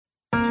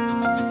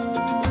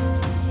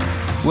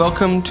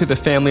Welcome to the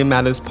Family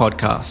Matters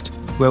podcast,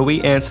 where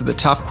we answer the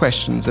tough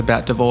questions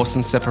about divorce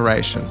and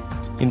separation,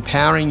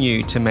 empowering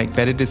you to make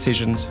better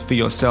decisions for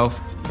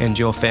yourself and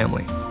your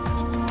family.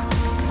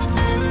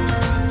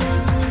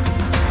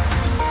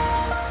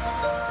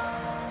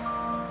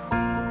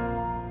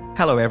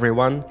 Hello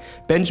everyone,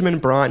 Benjamin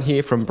Bryant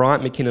here from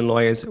Bryant McKinnon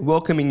Lawyers,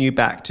 welcoming you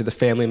back to the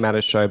Family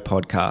Matters Show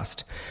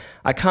podcast.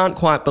 I can't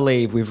quite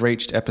believe we've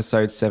reached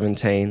episode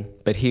 17,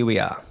 but here we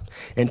are.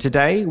 And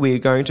today we are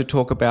going to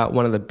talk about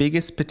one of the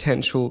biggest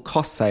potential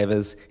cost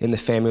savers in the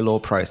family law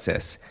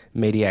process,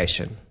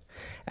 mediation.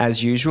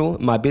 As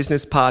usual, my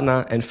business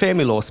partner and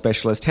family law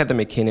specialist Heather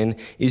McKinnon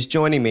is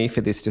joining me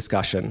for this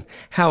discussion.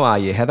 How are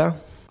you, Heather?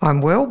 I'm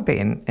well,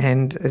 Ben,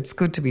 and it's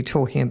good to be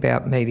talking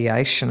about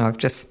mediation. I've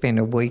just spent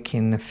a week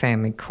in the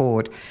family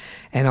court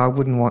and I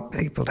wouldn't want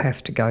people to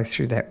have to go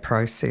through that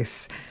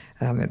process.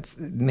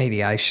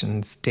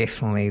 Mediation's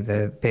definitely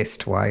the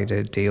best way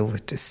to deal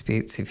with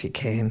disputes if you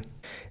can.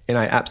 And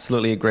I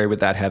absolutely agree with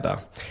that, Heather.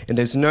 And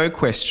there's no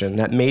question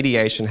that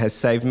mediation has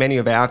saved many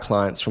of our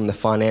clients from the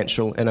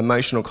financial and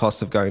emotional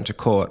costs of going to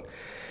court.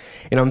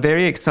 And I'm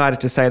very excited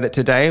to say that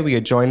today we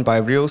are joined by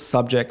a real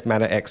subject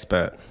matter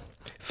expert.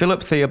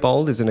 Philip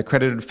Theobold is an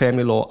accredited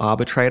Family Law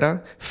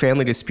Arbitrator,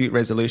 Family Dispute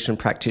Resolution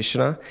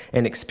Practitioner,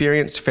 and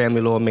experienced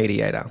Family Law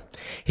Mediator.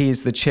 He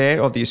is the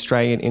chair of the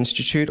Australian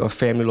Institute of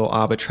Family Law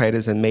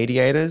Arbitrators and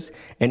Mediators,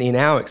 and in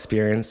our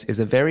experience is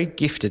a very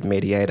gifted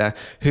mediator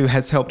who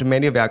has helped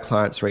many of our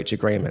clients reach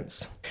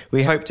agreements.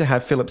 We hope to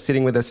have Philip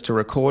sitting with us to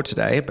record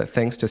today, but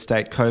thanks to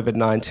state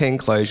COVID-19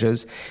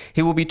 closures,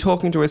 he will be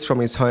talking to us from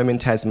his home in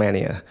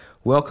Tasmania.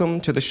 Welcome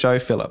to the show,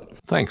 Philip.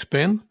 Thanks,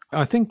 Ben.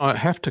 I think I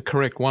have to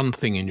correct one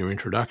thing in your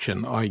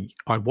introduction. I'm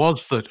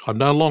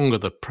no longer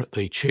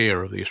the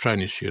chair of the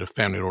Australian Institute of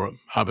Family Law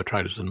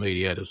Arbitrators and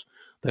Mediators.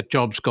 That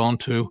job's gone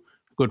to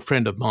a good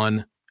friend of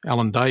mine,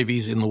 Alan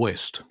Davies, in the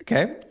West.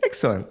 Okay,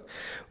 excellent.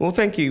 Well,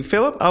 thank you,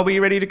 Philip. Are we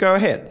ready to go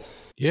ahead?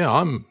 Yeah,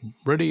 I'm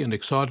ready and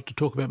excited to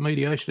talk about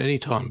mediation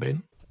anytime,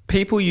 Ben.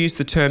 People use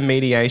the term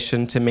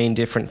mediation to mean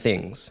different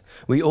things.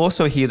 We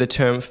also hear the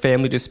term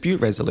family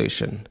dispute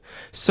resolution.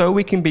 So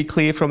we can be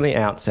clear from the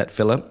outset,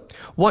 Philip,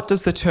 what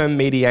does the term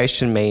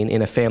mediation mean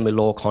in a family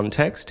law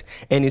context?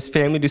 And is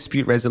family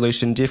dispute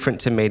resolution different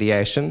to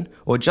mediation,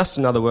 or just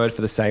another word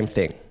for the same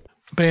thing?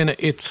 Ben,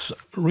 it's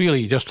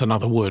really just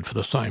another word for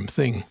the same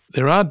thing.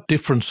 There are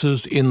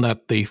differences in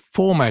that the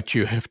format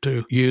you have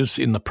to use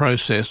in the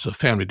process of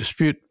family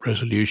dispute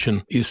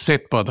resolution is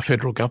set by the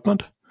federal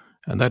government.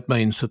 And that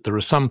means that there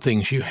are some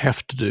things you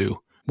have to do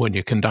when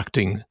you're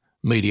conducting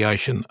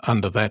mediation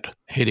under that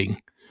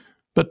heading.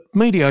 But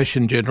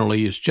mediation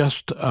generally is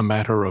just a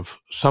matter of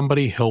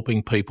somebody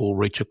helping people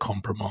reach a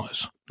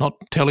compromise, not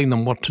telling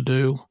them what to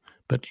do,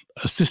 but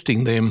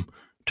assisting them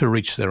to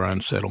reach their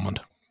own settlement.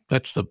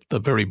 That's the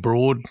very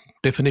broad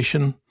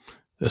definition,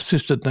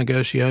 assisted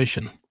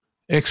negotiation.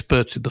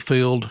 Experts in the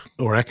field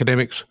or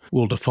academics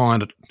will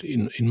define it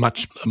in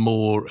much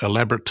more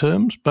elaborate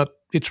terms, but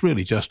it's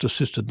really just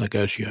assisted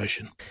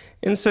negotiation.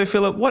 And so,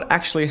 Philip, what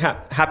actually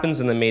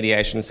happens in the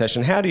mediation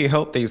session? How do you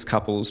help these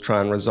couples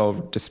try and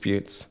resolve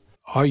disputes?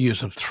 I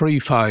use a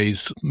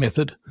three-phase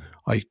method.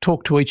 I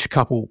talk to each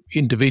couple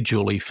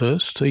individually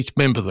first, each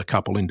member of the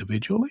couple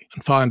individually,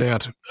 and find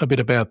out a bit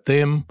about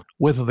them,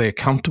 whether they're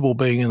comfortable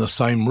being in the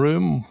same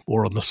room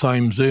or on the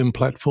same Zoom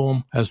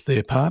platform as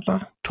their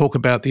partner. Talk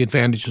about the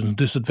advantages and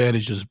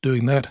disadvantages of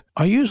doing that.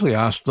 I usually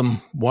ask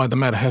them why the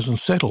matter hasn't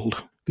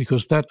settled,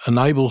 because that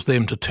enables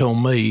them to tell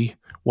me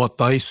what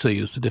they see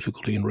as the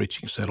difficulty in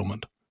reaching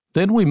settlement.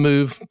 Then we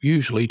move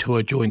usually to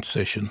a joint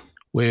session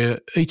where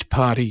each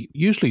party,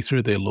 usually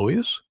through their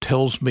lawyers,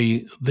 tells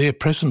me their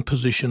present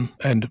position.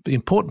 And the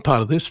important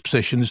part of this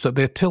session is that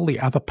they tell the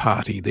other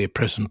party their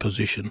present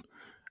position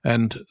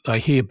and they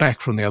hear back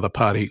from the other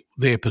party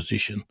their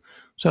position.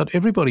 So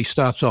everybody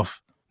starts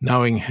off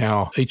knowing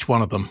how each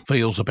one of them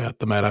feels about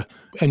the matter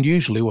and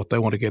usually what they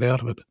want to get out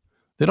of it.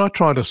 Then I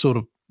try to sort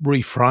of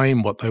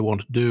reframe what they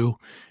want to do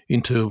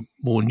into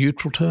more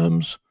neutral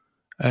terms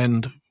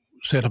and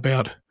set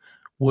about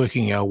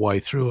working our way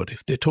through it.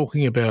 If they're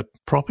talking about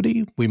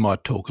property, we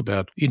might talk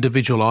about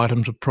individual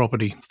items of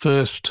property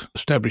first,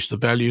 establish the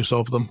values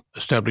of them,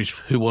 establish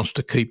who wants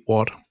to keep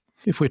what.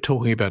 If we're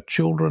talking about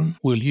children,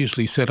 we'll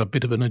usually set a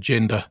bit of an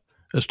agenda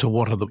as to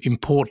what are the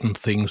important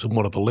things and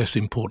what are the less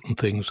important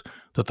things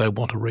that they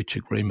want to reach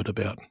agreement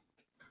about.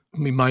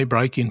 We may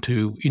break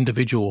into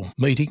individual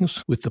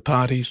meetings with the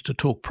parties to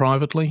talk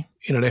privately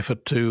in an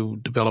effort to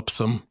develop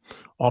some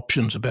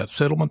options about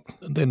settlement.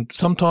 And then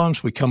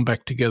sometimes we come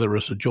back together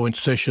as a joint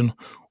session,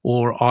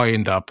 or I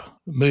end up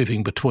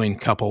moving between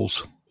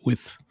couples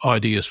with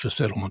ideas for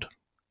settlement.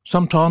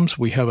 Sometimes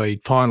we have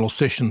a final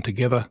session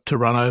together to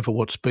run over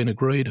what's been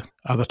agreed.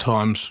 Other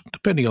times,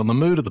 depending on the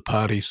mood of the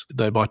parties,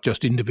 they might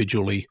just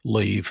individually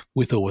leave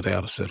with or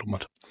without a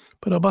settlement.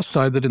 But I must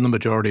say that in the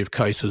majority of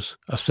cases,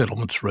 a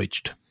settlement's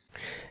reached.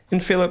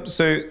 And Philip,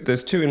 so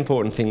there's two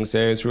important things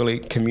there is really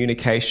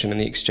communication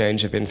and the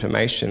exchange of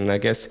information. And I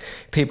guess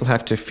people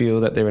have to feel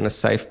that they're in a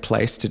safe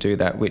place to do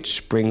that,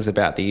 which brings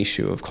about the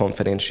issue of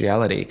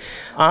confidentiality.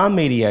 Are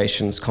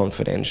mediations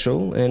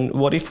confidential? And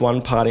what if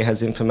one party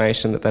has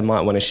information that they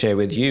might want to share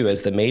with you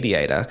as the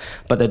mediator,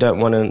 but they don't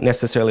want to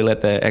necessarily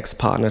let their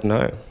ex-partner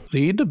know?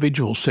 The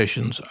individual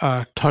sessions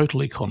are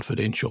totally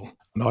confidential.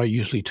 And I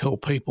usually tell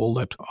people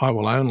that I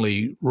will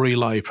only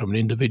relay from an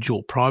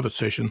individual private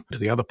session to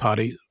the other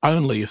party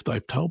only if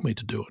they've told me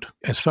to do it.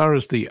 As far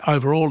as the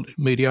overall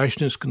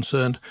mediation is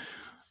concerned,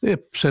 they're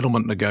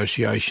settlement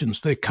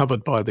negotiations. They're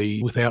covered by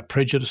the without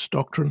prejudice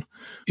doctrine.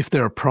 If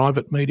they're a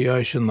private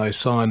mediation, they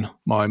sign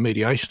my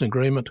mediation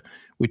agreement,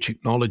 which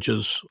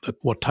acknowledges that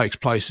what takes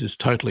place is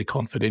totally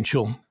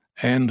confidential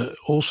and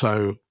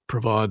also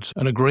provides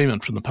an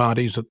agreement from the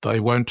parties that they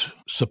won't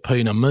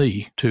subpoena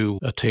me to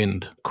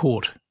attend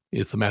court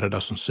if the matter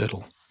doesn't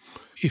settle.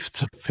 If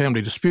it's a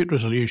family dispute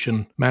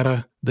resolution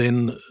matter,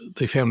 then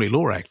the Family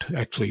Law Act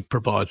actually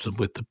provides them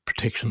with the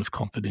protection of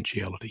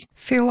confidentiality.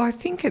 Phil, I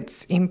think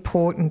it's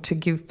important to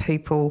give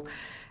people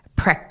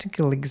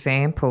practical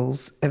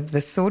examples of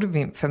the sort of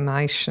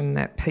information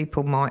that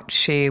people might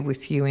share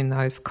with you in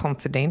those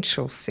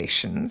confidential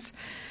sessions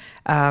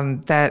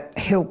that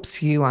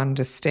helps you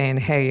understand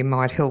how you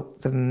might help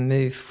them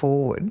move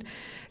forward.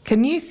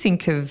 Can you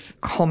think of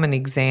common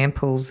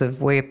examples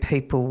of where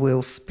people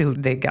will spill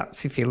their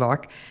guts, if you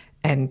like,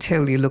 and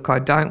tell you, look, I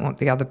don't want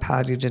the other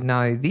party to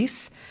know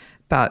this,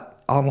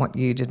 but I want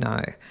you to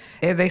know?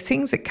 Are there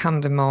things that come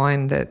to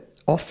mind that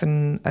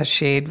often are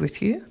shared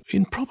with you?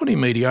 In property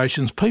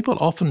mediations, people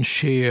often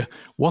share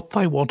what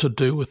they want to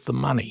do with the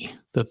money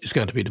that is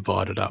going to be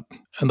divided up.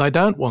 And they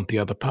don't want the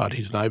other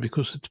party to know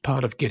because it's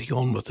part of getting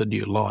on with a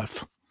new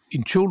life.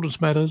 In children's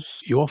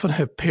matters, you often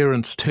have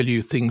parents tell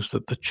you things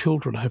that the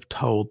children have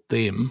told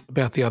them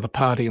about the other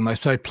party, and they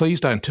say, please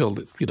don't tell,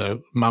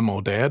 mum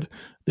or dad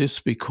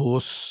this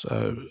because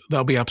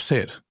they'll be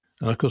upset.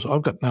 And of course,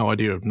 I've got no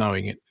idea of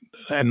knowing it,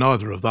 and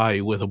neither have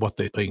they, whether what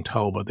they're being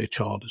told by their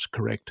child is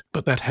correct.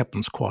 But that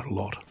happens quite a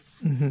lot.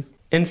 Mm-hmm.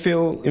 And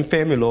Phil, in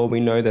family law, we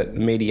know that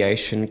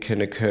mediation can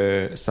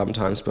occur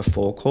sometimes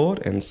before court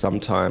and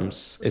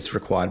sometimes it's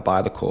required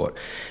by the court.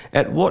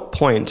 At what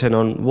point and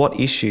on what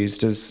issues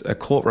does a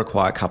court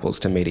require couples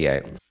to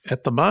mediate?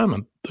 At the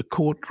moment, the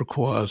court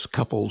requires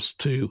couples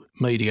to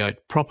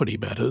mediate property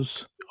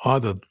matters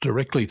either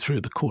directly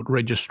through the court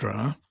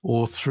registrar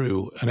or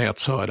through an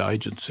outside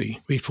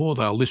agency before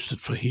they're listed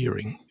for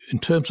hearing. In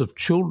terms of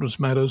children's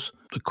matters,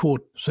 the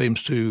court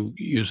seems to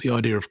use the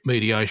idea of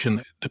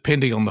mediation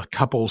depending on the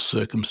couple's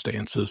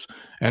circumstances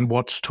and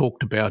what's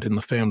talked about in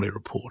the family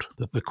report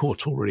that the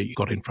court's already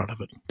got in front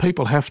of it.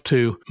 People have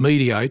to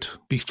mediate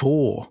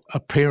before a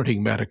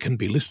parenting matter can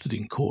be listed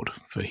in court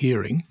for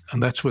hearing,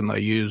 and that's when they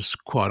use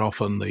quite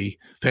often the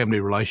Family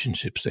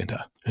Relationship Centre,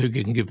 who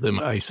can give them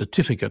a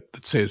certificate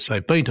that says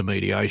they've been to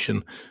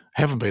mediation,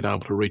 haven't been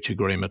able to reach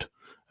agreement,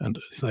 and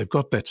if they've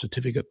got that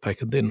certificate, they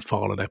can then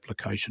file an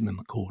application in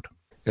the court.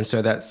 And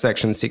so that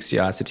Section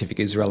 60R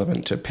certificate is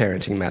relevant to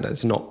parenting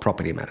matters, not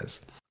property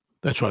matters?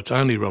 That's right. It's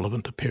only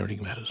relevant to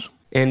parenting matters.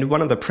 And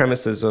one of the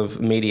premises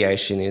of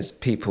mediation is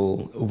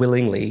people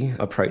willingly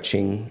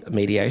approaching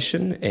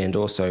mediation and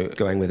also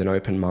going with an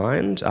open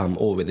mind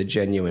or with a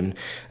genuine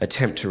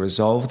attempt to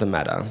resolve the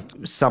matter.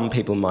 Some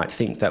people might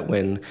think that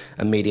when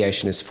a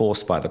mediation is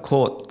forced by the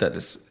court, that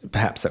is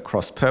perhaps at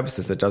cross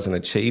purposes, it doesn't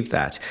achieve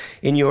that.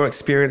 In your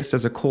experience,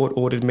 does a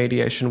court-ordered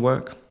mediation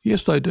work?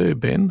 Yes, they do,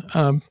 Ben.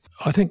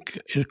 I think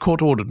in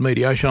court-ordered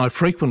mediation, I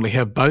frequently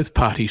have both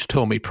parties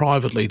tell me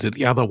privately that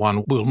the other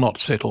one will not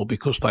settle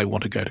because they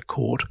want to go to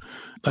court.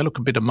 They look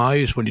a bit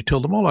amazed when you tell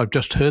them, I've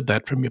just heard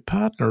that from your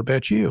partner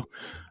about you.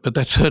 But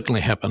that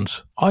certainly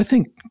happens. I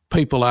think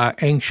people are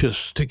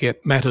anxious to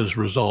get matters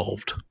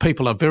resolved.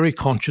 People are very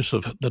conscious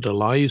of the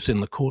delays in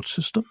the court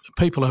system.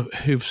 People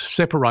who've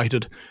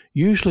separated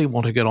usually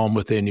want to get on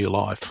with their new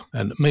life,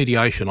 and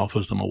mediation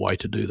offers them a way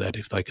to do that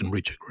if they can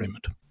reach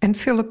agreement. And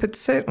Philip, it's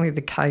certainly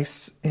the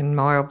case in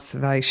my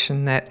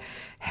observation that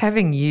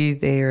having you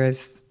there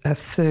as a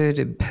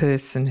third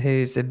person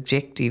who's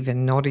objective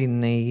and not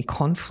in the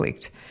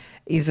conflict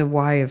is a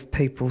way of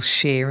people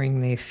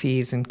sharing their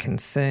fears and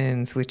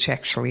concerns, which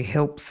actually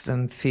helps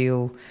them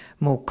feel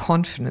more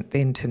confident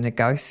then to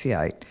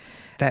negotiate.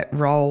 That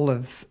role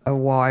of a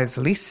wise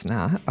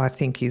listener, I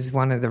think, is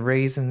one of the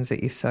reasons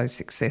that you're so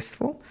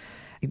successful.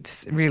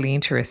 It's really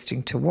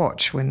interesting to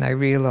watch when they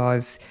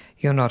realise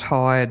you're not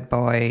hired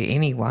by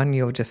anyone,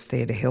 you're just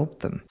there to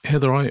help them.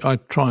 Heather, I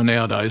try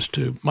nowadays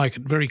to make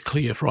it very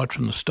clear right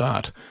from the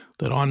start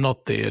that I'm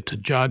not there to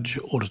judge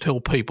or to tell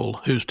people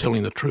who's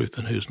telling the truth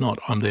and who's not.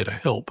 I'm there to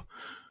help.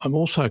 I'm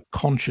also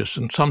conscious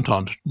and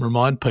sometimes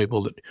remind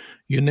people that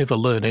you never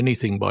learn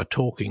anything by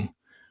talking,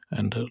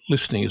 and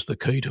listening is the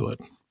key to it.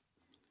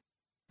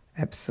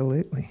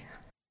 Absolutely.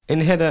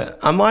 And Heather,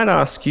 I might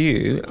ask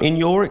you, in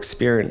your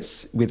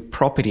experience with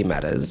property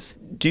matters,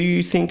 do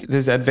you think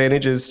there's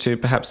advantages to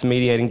perhaps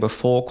mediating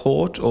before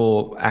court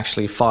or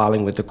actually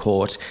filing with the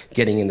court,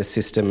 getting in the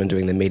system and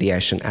doing the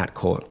mediation at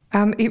court?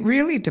 It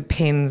really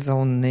depends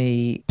on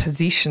the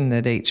position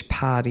that each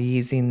party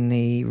is in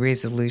the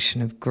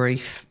resolution of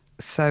grief.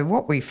 So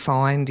what we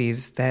find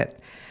is that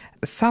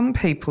some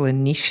people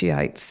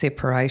initiate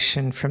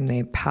separation from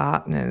their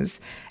partners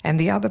and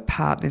the other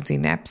partner's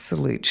in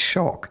absolute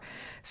shock.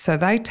 So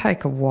they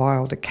take a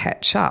while to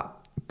catch up.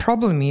 The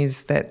problem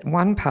is that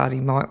one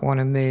party might want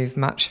to move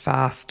much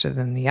faster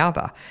than the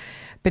other.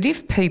 But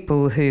if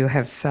people who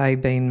have, say,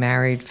 been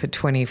married for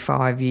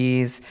 25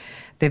 years,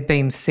 they've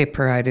been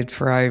separated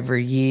for over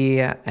a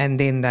year and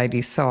then they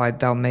decide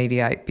they'll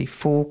mediate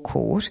before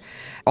court,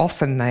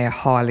 often they are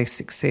highly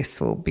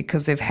successful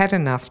because they've had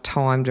enough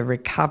time to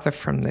recover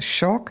from the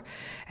shock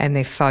and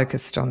they're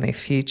focused on their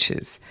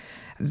futures.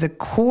 The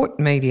court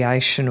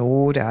mediation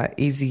order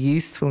is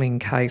useful in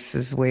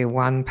cases where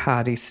one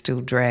party's still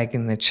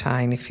dragging the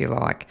chain, if you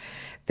like.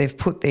 They've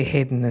put their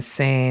head in the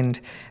sand,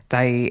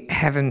 they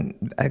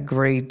haven't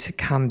agreed to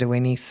come to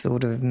any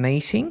sort of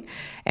meeting,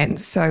 and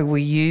so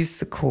we use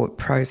the court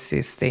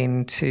process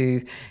then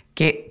to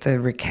get the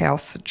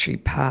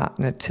recalcitratory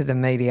partner to the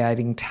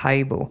mediating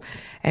table.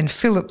 And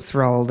Philip's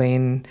role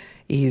then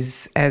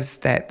is, as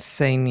that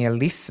senior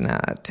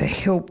listener, to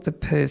help the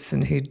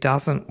person who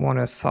doesn't want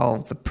to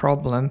solve the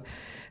problem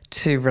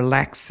to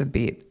relax a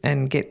bit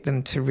and get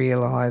them to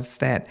realise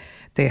that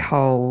their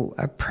whole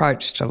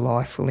approach to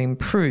life will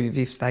improve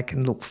if they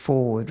can look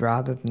forward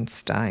rather than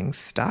staying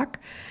stuck.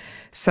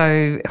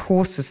 So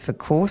horses for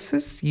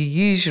courses. You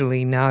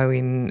usually know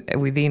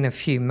within a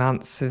few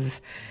months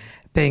of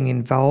being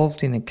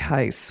involved in a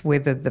case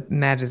whether the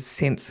matter's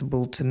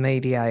sensible to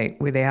mediate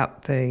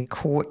without the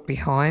court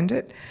behind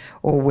it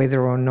or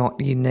whether or not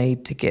you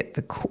need to get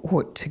the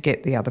court to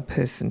get the other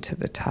person to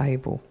the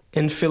table.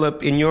 And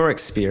Philip, in your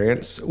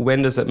experience,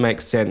 when does it make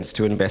sense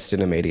to invest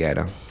in a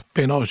mediator?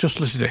 Ben, I was just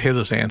listening to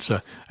Heather's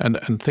answer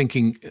and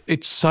thinking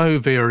it's so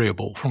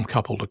variable from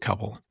couple to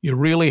couple. You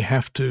really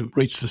have to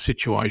reach the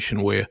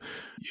situation where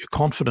you're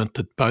confident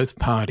that both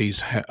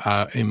parties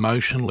are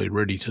emotionally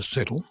ready to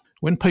settle.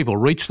 When people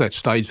reach that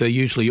stage, they're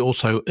usually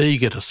also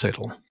eager to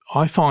settle.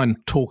 I find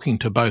talking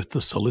to both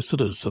the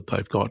solicitors that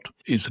they've got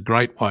is a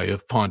great way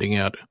of finding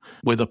out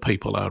whether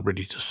people are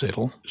ready to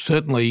settle.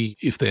 Certainly,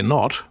 if they're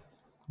not,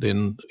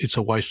 then it's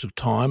a waste of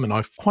time. And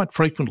I quite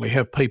frequently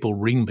have people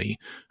ring me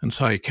and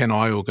say, can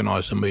I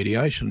organise a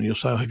mediation? And you'll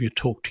say, have you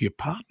talked to your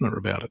partner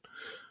about it?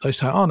 They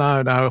say, oh,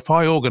 no, if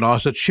I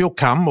organise it, she'll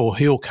come or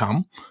he'll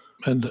come.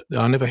 And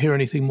I never hear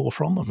anything more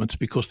from them. It's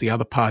because the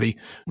other party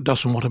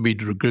doesn't want to be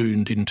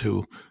dragooned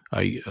into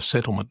a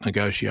settlement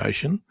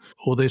negotiation,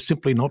 or they're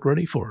simply not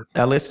ready for it.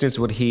 Our listeners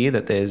would hear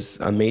that there's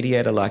a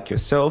mediator like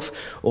yourself,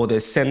 or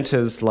there's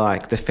centres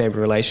like the Family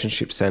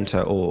Relationship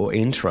Centre or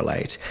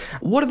Interrelate.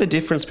 What are the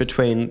difference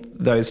between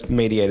those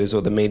mediators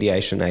or the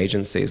mediation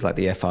agencies like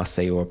the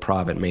FRC or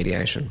private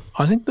mediation?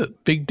 I think the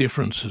big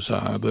differences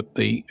are that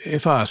the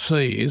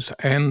FRCs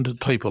and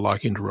people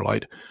like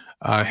Interrelate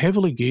are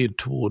heavily geared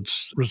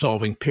towards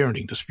resolving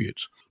parenting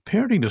disputes.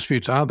 Parenting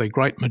disputes are the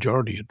great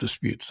majority of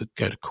disputes that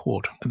go to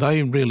court.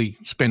 They really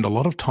spend a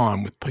lot of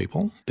time with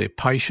people. They're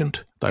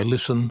patient, they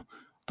listen,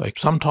 they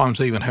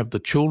sometimes even have the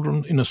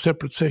children in a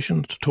separate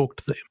session to talk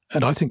to them.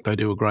 And I think they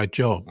do a great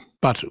job.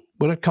 But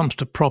when it comes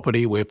to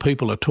property where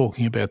people are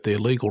talking about their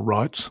legal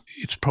rights,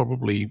 it's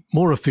probably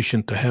more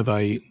efficient to have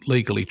a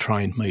legally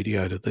trained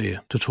mediator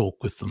there to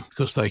talk with them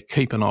because they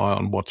keep an eye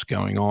on what's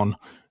going on.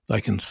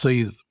 They can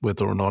see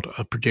whether or not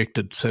a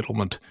projected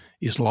settlement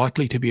is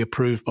likely to be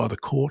approved by the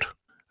court.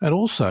 And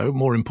also,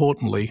 more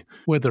importantly,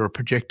 whether a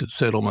projected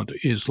settlement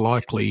is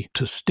likely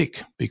to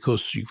stick,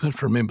 because you have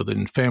to remember that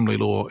in family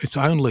law, it's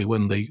only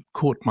when the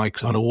court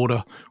makes an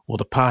order or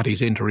the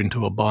parties enter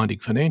into a binding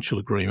financial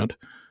agreement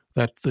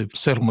that the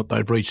settlement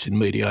they've reached in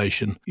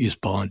mediation is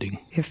binding.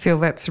 I feel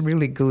that's a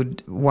really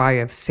good way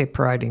of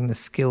separating the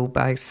skill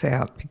base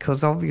out,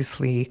 because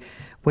obviously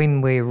when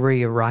we're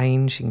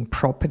rearranging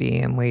property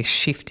and we're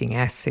shifting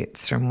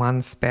assets from one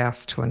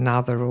spouse to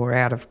another or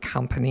out of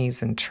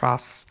companies and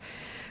trusts,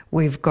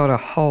 we've got a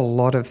whole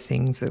lot of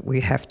things that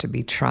we have to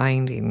be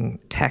trained in: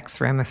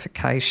 tax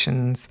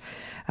ramifications,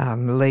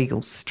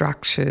 legal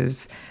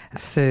structures,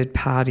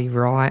 third-party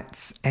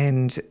rights,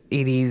 and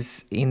it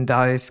is in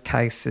those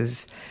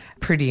cases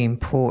pretty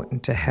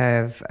important to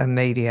have a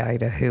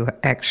mediator who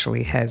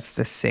actually has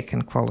the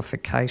second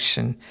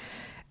qualification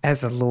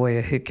as a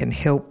lawyer who can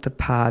help the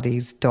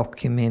parties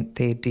document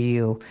their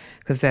deal,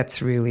 because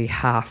that's really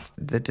half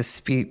the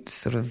dispute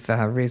sort of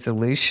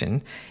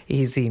resolution,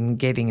 is in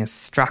getting a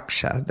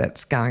structure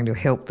that's going to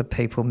help the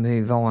people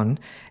move on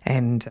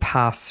and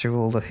pass through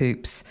all the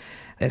hoops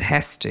it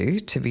has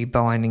to be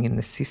binding in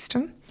the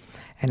system.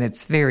 And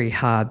it's very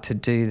hard to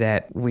do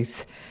that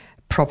with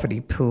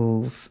property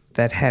pools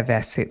that have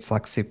assets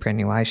like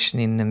superannuation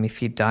in them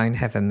if you don't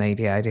have a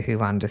mediator who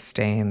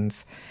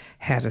understands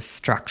how to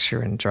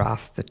structure and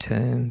draft the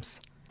terms.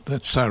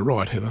 That's so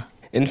right, Heather.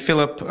 And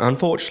Philip,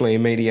 unfortunately,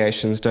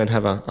 mediations don't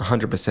have a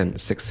 100%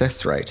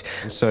 success rate.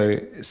 So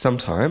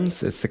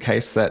sometimes it's the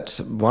case that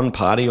one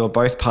party or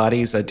both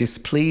parties are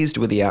displeased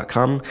with the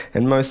outcome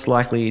and most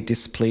likely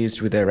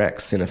displeased with their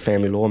ex in a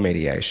family law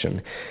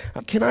mediation.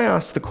 Can I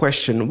ask the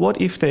question,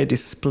 what if they're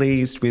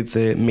displeased with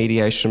the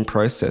mediation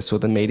process or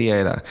the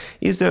mediator?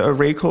 Is there a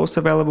recourse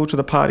available to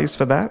the parties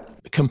for that?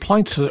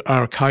 Complaints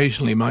are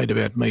occasionally made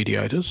about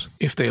mediators.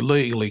 If they're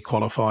legally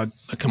qualified,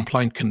 a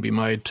complaint can be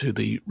made to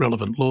the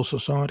relevant law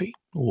society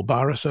or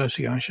bar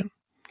association.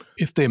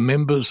 If they're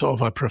members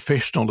of a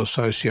professional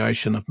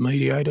association of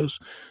mediators,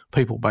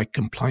 people make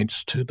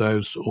complaints to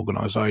those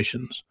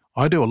organisations.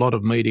 I do a lot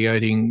of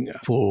mediating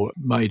for a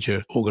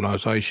major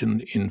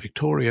organisation in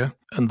Victoria,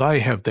 and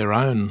they have their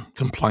own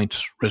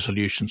complaints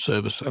resolution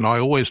service. And I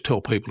always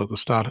tell people at the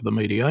start of the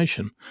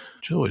mediation,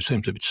 which always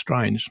seems a bit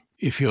strange,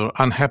 if you're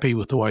unhappy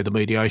with the way the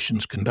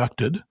mediation's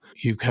conducted,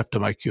 you have to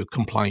make your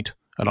complaint,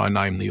 and I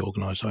name the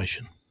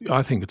organisation.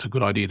 I think it's a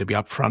good idea to be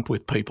upfront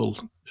with people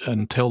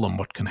and tell them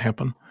what can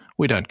happen.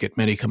 We don't get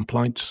many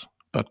complaints,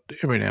 but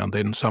every now and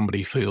then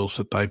somebody feels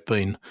that they've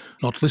been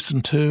not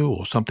listened to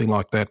or something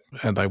like that,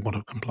 and they want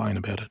to complain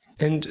about it.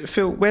 And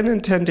Phil, when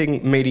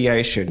attending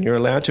mediation, you're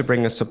allowed to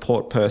bring a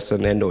support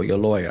person and or your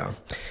lawyer.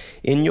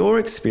 In your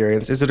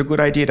experience, is it a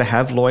good idea to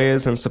have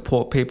lawyers and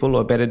support people,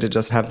 or better to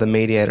just have the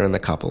mediator and the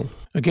couple?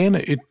 Again,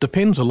 it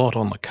depends a lot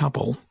on the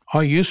couple.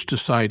 I used to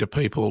say to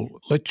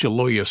people, let your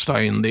lawyer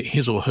stay in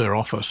his or her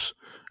office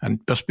and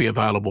just be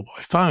available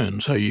by phone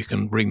so you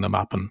can ring them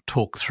up and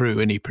talk through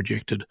any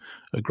projected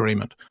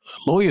agreement.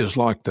 Lawyers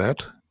like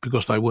that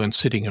because they weren't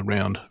sitting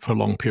around for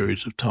long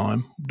periods of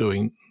time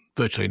doing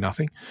virtually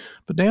nothing.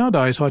 But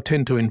nowadays I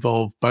tend to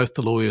involve both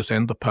the lawyers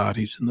and the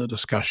parties in the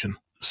discussion.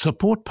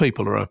 Support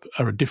people are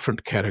a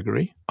different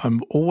category.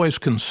 I'm always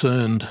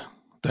concerned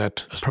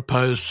that a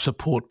proposed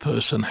support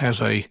person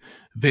has a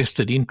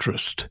vested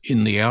interest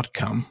in the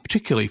outcome,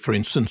 particularly, for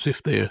instance,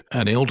 if they're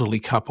an elderly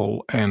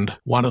couple and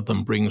one of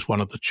them brings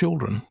one of the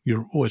children.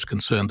 You're always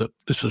concerned that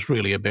this is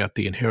really about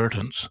the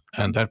inheritance,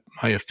 and that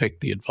may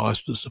affect the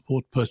advice the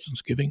support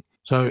person's giving.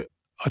 So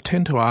I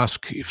tend to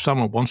ask, if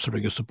someone wants to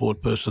bring a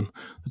support person,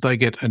 that they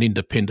get an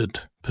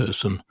independent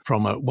person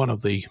from one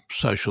of the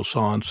social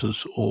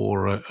sciences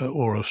or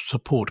a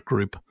support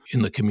group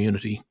in the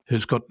community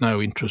who's got no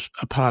interest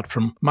apart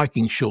from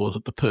making sure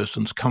that the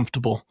person's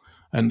comfortable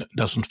and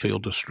doesn't feel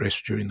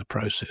distressed during the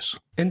process.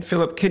 And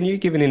Philip, can you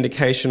give an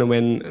indication of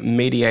when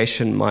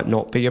mediation might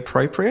not be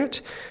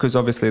appropriate? Because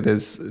obviously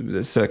there's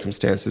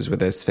circumstances where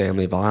there's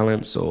family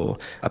violence or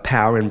a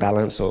power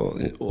imbalance or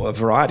a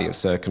variety of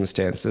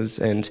circumstances,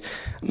 and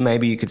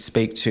maybe you could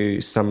speak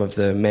to some of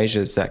the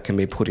measures that can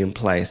be put in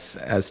place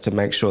as to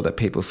make sure that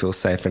people feel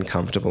safe and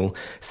comfortable,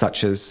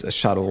 such as a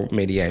shuttle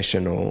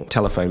mediation or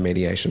telephone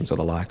mediations or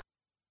the like.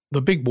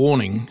 The big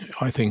warning,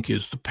 I think,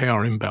 is the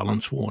power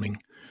imbalance warning.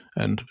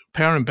 And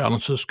power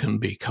imbalances can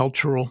be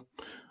cultural,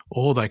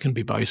 or they can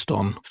be based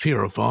on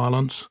fear of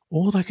violence,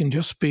 or they can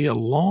just be a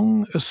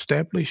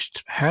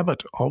long-established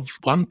habit of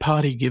one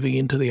party giving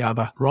in to the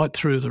other right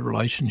through the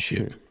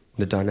relationship.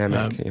 The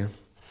dynamic, yeah.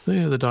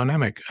 Yeah, the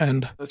dynamic.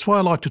 And that's why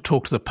I like to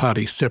talk to the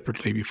parties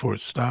separately before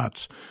it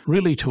starts,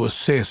 really to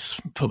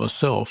assess for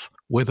myself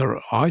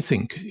whether I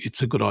think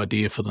it's a good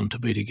idea for them to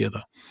be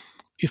together.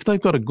 If they've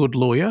got a good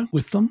lawyer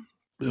with them,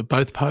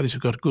 both parties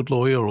have got a good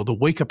lawyer, or the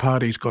weaker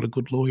party's got a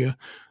good lawyer,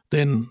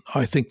 then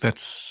I think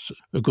that's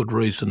a good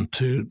reason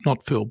to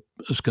not feel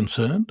as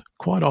concerned.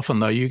 Quite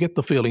often, though, you get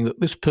the feeling that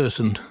this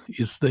person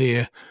is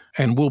there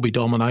and will be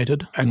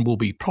dominated and will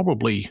be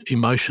probably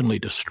emotionally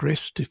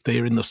distressed if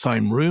they're in the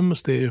same room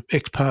as their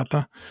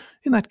ex-partner.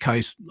 In that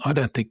case, I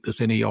don't think there's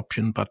any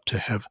option but to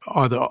have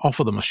either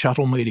offer them a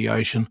shuttle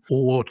mediation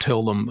or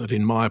tell them that,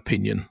 in my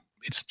opinion,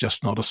 it's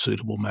just not a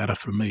suitable matter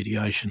for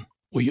mediation.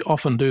 We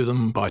often do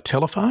them by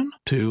telephone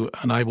to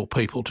enable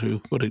people to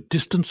put a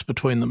distance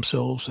between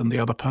themselves and the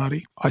other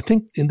party. I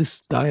think in this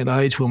day and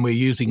age when we're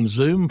using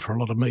Zoom for a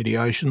lot of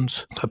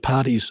mediations, the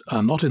parties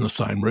are not in the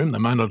same room. They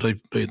may not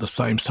even be in the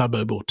same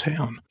suburb or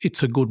town.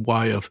 It's a good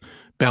way of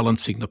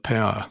balancing the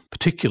power,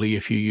 particularly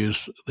if you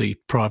use the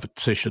private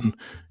session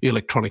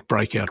electronic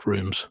breakout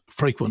rooms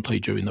frequently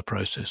during the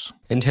process.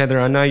 And Heather,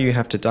 I know you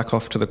have to duck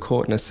off to the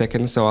court in a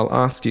second, so I'll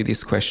ask you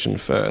this question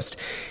first.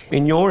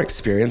 In your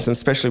experience, and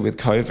especially with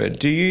COVID,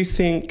 do you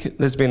think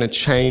there's been a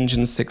change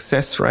in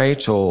success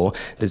rate, or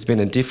there's been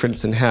a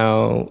difference in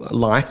how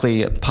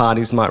likely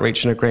parties might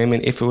reach an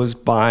agreement if it was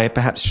by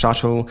perhaps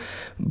shuttle,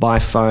 by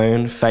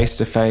phone,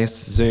 face-to-face,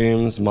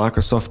 Zooms,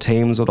 Microsoft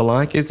Teams or the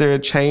like? Is there a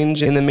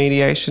change in the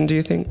mediation, do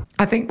you think?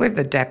 I think we've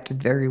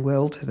adapted very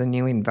well to the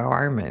new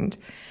environment.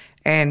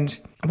 And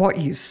what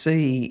you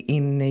see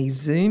in these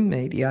Zoom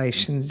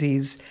mediations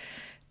is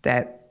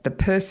that the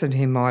person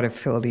who might have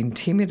felt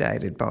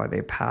intimidated by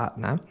their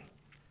partner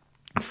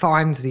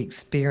finds the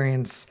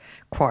experience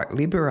quite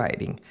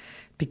liberating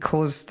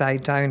because they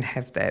don't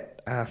have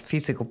that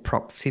physical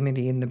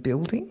proximity in the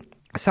building.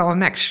 So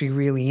I'm actually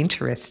really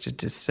interested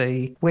to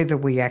see whether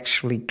we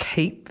actually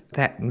keep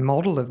that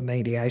model of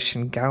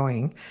mediation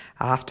going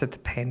after the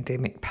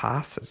pandemic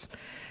passes.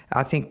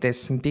 I think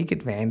there's some big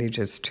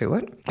advantages to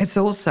it. It's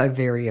also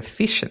very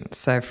efficient.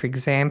 So, for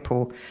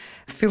example,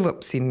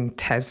 Philip's in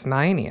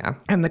Tasmania,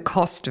 and the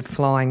cost of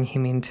flying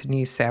him into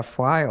New South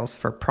Wales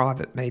for a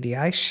private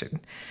mediation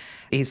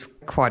is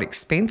quite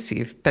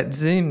expensive, but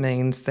Zoom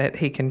means that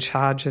he can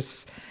charge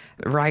us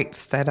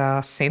rates that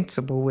are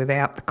sensible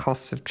without the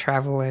costs of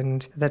travel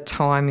and the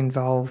time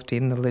involved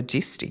in the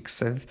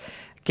logistics of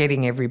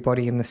getting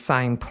everybody in the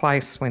same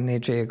place when they're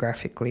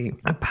geographically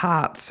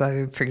apart.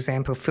 So, for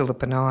example,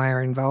 Philip and I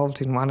are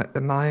involved in one at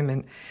the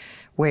moment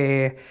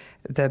where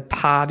the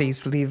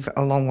parties live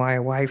a long way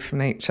away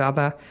from each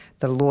other,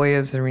 the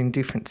lawyers are in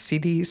different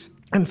cities,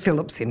 and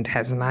Philip's in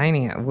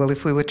Tasmania. Well,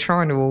 if we were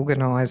trying to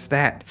organise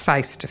that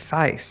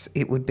face-to-face,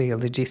 it would be a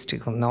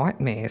logistical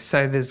nightmare.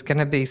 So there's going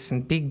to be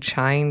some big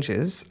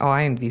changes,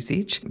 I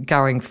envisage,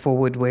 going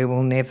forward where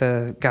we'll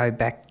never go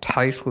back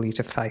totally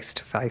to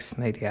face-to-face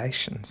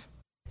mediations.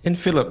 And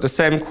Philip, the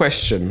same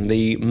question.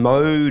 The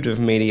mode of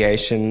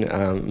mediation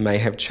may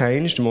have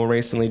changed more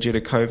recently due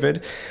to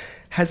COVID.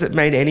 Has it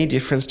made any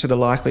difference to the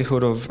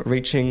likelihood of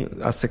reaching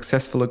a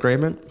successful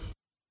agreement?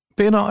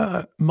 Ben,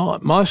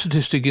 my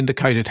statistic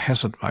indicate it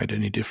hasn't made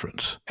any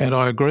difference. And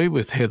I agree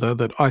with Heather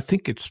that I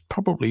think it's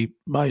probably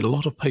made a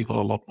lot of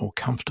people a lot more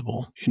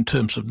comfortable in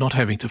terms of not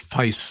having to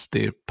face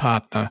their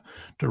partner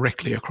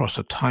directly across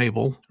a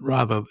table.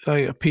 Rather,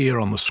 they appear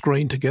on the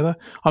screen together.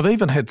 I've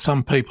even had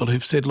some people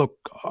who've said, look,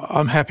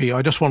 I'm happy,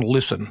 I just want to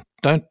listen.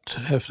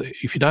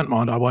 If you don't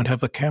mind, I won't have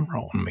the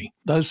camera on me.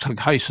 Those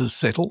cases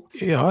settle.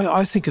 Yeah,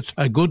 I think it's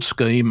a good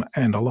scheme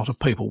and a lot of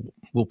people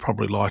will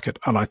probably like it.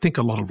 And I think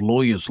a lot of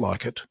lawyers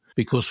like it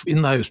because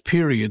in those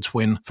periods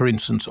when, for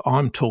instance,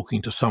 I'm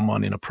talking to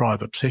someone in a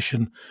private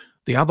session,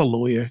 the other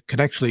lawyer can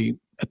actually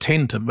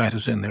attend to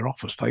matters in their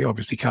office. They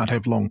obviously can't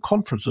have long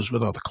conferences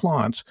with other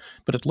clients,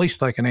 but at least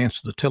they can answer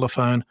the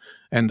telephone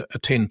and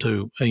attend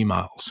to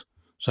emails.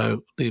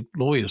 So the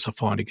lawyers are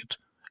finding it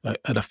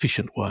an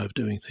efficient way of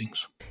doing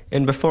things.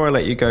 And before I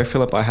let you go,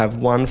 Philip, I have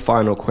one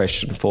final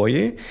question for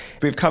you.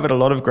 We've covered a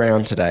lot of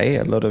ground today,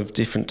 a lot of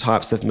different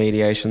types of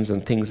mediations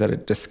and things that are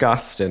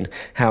discussed and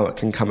how it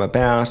can come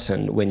about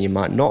and when you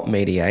might not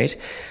mediate.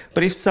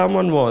 But if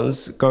someone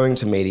was going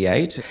to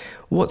mediate,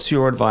 what's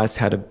your advice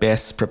how to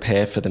best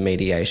prepare for the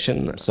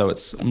mediation so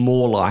it's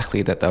more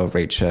likely that they'll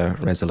reach a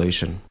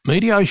resolution?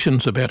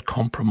 Mediation's about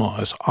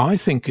compromise. I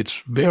think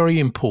it's very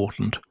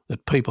important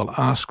that people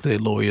ask their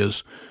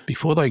lawyers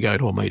before they go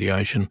to a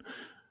mediation,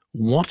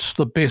 what's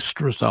the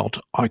best result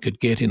I could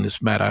get in this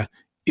matter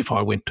if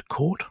I went to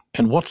court?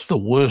 And what's the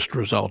worst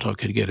result I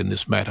could get in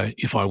this matter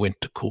if I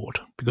went to court?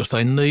 Because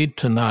they need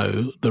to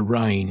know the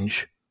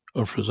range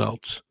of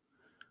results.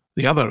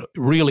 The other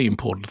really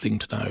important thing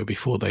to know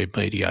before they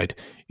mediate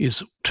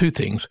is two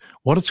things.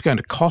 What it's going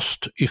to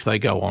cost if they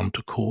go on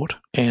to court,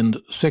 and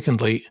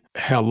secondly,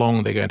 how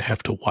long they're going to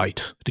have to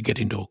wait to get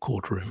into a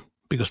courtroom.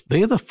 Because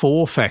they're the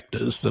four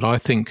factors that I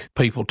think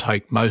people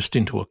take most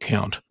into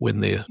account when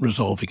they're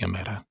resolving a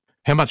matter.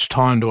 How much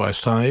time do I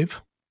save?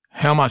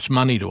 How much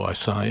money do I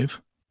save?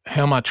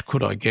 How much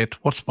could I get?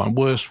 What's my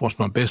worst? What's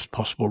my best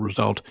possible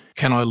result?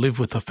 Can I live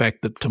with the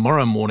fact that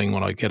tomorrow morning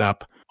when I get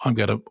up, I'm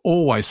going to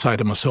always say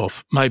to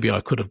myself, maybe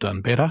I could have done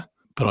better,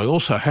 but I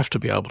also have to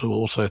be able to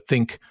also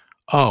think,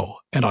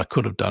 and I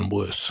could have done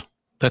worse.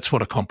 That's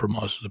what a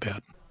compromise is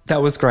about.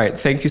 That was great.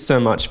 Thank you so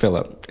much,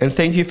 Philip. And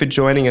thank you for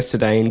joining us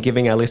today and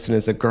giving our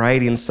listeners a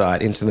great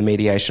insight into the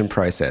mediation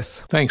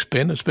process. Thanks,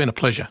 Ben. It's been a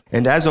pleasure.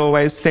 And as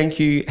always, thank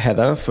you,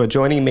 Heather, for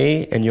joining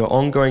me and your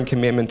ongoing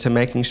commitment to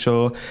making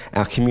sure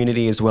our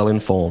community is well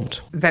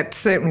informed. That's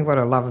certainly what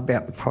I love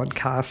about the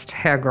podcast.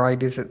 How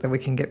great is it that we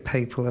can get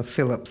people of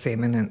Philip's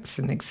eminence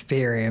and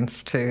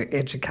experience to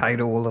educate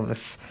all of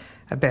us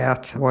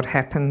about what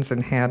happens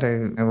and how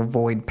to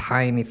avoid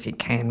pain if you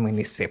can when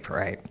you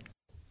separate.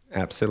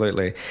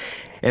 Absolutely.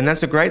 And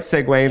that's a great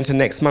segue into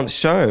next month's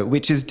show,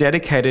 which is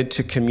dedicated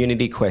to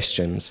community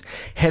questions.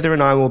 Heather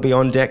and I will be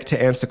on deck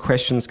to answer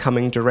questions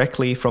coming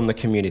directly from the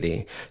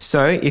community.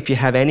 So if you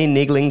have any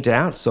niggling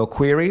doubts or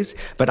queries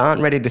but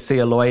aren't ready to see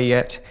a lawyer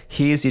yet,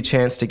 here's your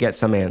chance to get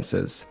some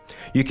answers.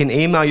 You can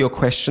email your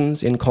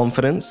questions in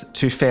confidence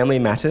to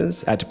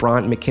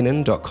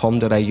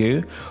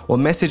familymatters@bryantmckinnon.com.au or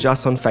message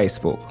us on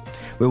Facebook.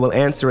 We will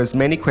answer as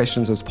many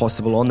questions as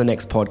possible on the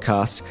next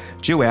podcast,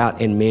 due out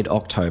in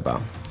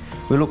mid-October.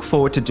 We look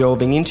forward to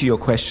delving into your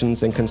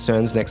questions and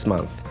concerns next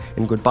month.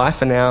 And goodbye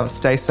for now,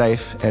 stay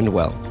safe and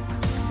well.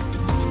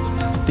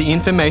 The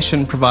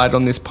information provided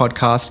on this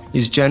podcast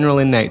is general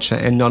in nature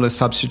and not a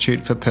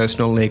substitute for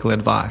personal legal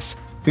advice.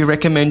 We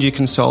recommend you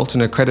consult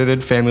an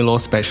accredited family law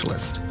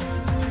specialist.